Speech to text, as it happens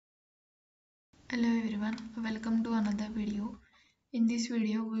Hello everyone, welcome to another video. In this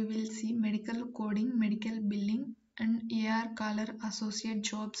video, we will see medical coding, medical billing and AR caller associate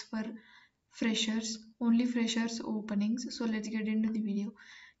jobs for freshers, only freshers openings. So let's get into the video.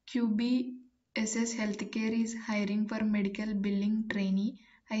 QBSS Healthcare is hiring for medical billing trainee.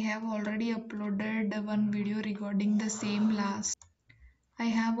 I have already uploaded one video regarding the same I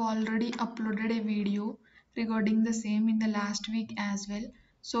have already uploaded a video regarding the same in the last week as well.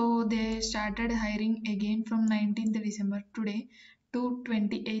 So they started hiring again from 19th December today to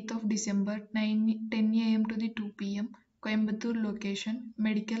 28th of December 10 a.m. to the 2 p.m. Coimbatore location,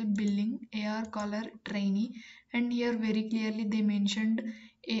 medical billing, AR caller trainee, and here very clearly they mentioned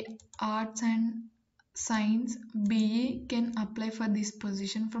a arts and science BE can apply for this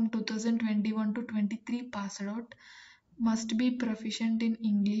position from 2021 to 23 passed out, must be proficient in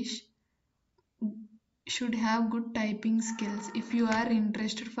English, should have good typing skills. If you are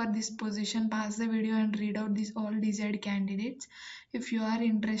interested for this position, pause the video and read out these all desired candidates. If you are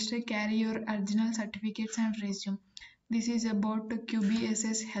interested, carry your original certificates and resume. This is about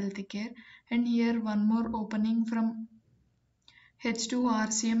QBSS Healthcare, and here one more opening from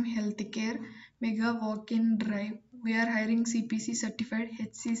H2RCM Healthcare Mega Walk-in Drive. We are hiring CPC certified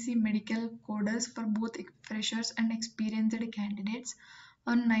HCC medical coders for both freshers and experienced candidates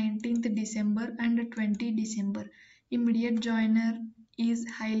on 19th December and 20 December. Immediate joiner is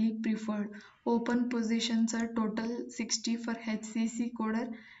highly preferred. Open positions are total 60 for HCC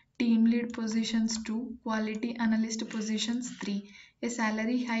coder, team lead positions 2, quality analyst positions 3. A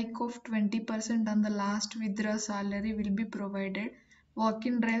salary hike of 20% on the last withdraw salary will be provided.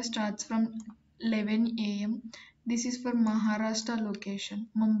 Walk-in drive starts from 11 a.m. This is for Maharashtra location,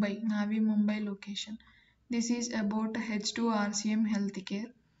 Mumbai, Navi Mumbai location. This is about H2RCM Healthcare.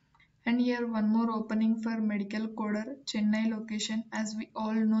 And here one more opening for medical coder, Chennai location. As we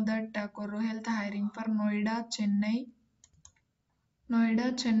all know that Coro Health hiring for Noida,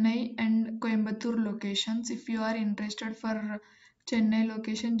 Chennai and Coimbatore locations. If you are interested for Chennai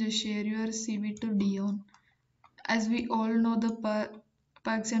location, just share your CV to Dion. As we all know, the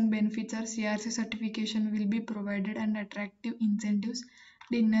perks and benefits are CRC certification will be provided and attractive incentives.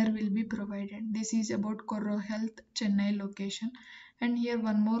 Dinner will be provided. This is about Coro Health Chennai location. And here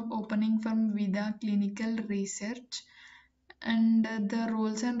one more opening from Vida Clinical Research, and the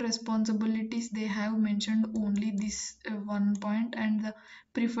roles and responsibilities they have mentioned only this one point, and the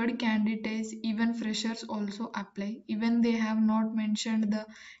preferred candidates, even freshers also apply, even they have not mentioned the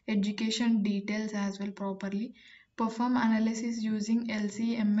education details as well properly. Perform analysis using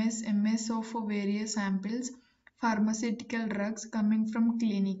LC-MS of various samples, pharmaceutical drugs coming from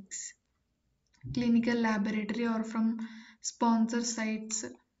clinical laboratory or from sponsor sites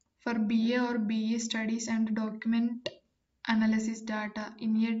for BA or BE studies, and document analysis data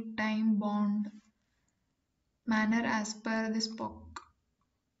in a time bound manner as per the SPOC.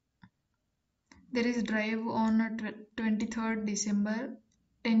 There is drive on 23rd December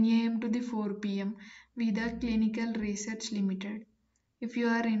 10 a.m. to the 4 p.m. Vida Clinical Research Limited. If you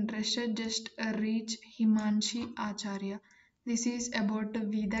are interested, just reach Himanshi Acharya. This is about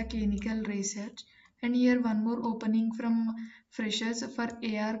Vida Clinical Research. And here one more opening from freshers for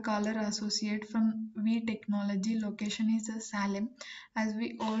AR caller associate from V Technology. Location is Salem. As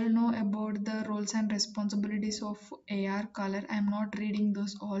we all know about the roles and responsibilities of AR caller, I am not reading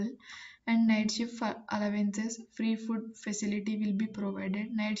those all. And night shift allowances, free food facility will be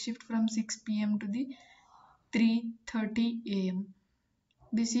provided. Night shift from 6 p.m. to the 3:30 a.m.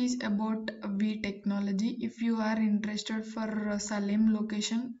 This is about V Technology. If you are interested for Salem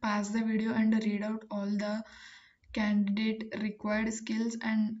location, pause the video and read out all the candidate required skills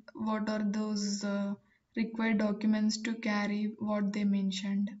and what are those required documents to carry what they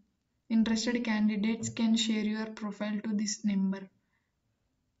mentioned. Interested candidates can share your profile to this number.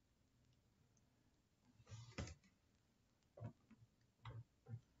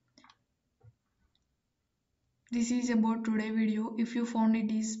 This is about today video. If you found it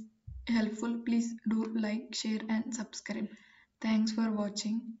is helpful, please do like, share and subscribe. Thanks for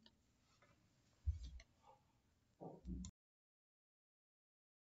watching.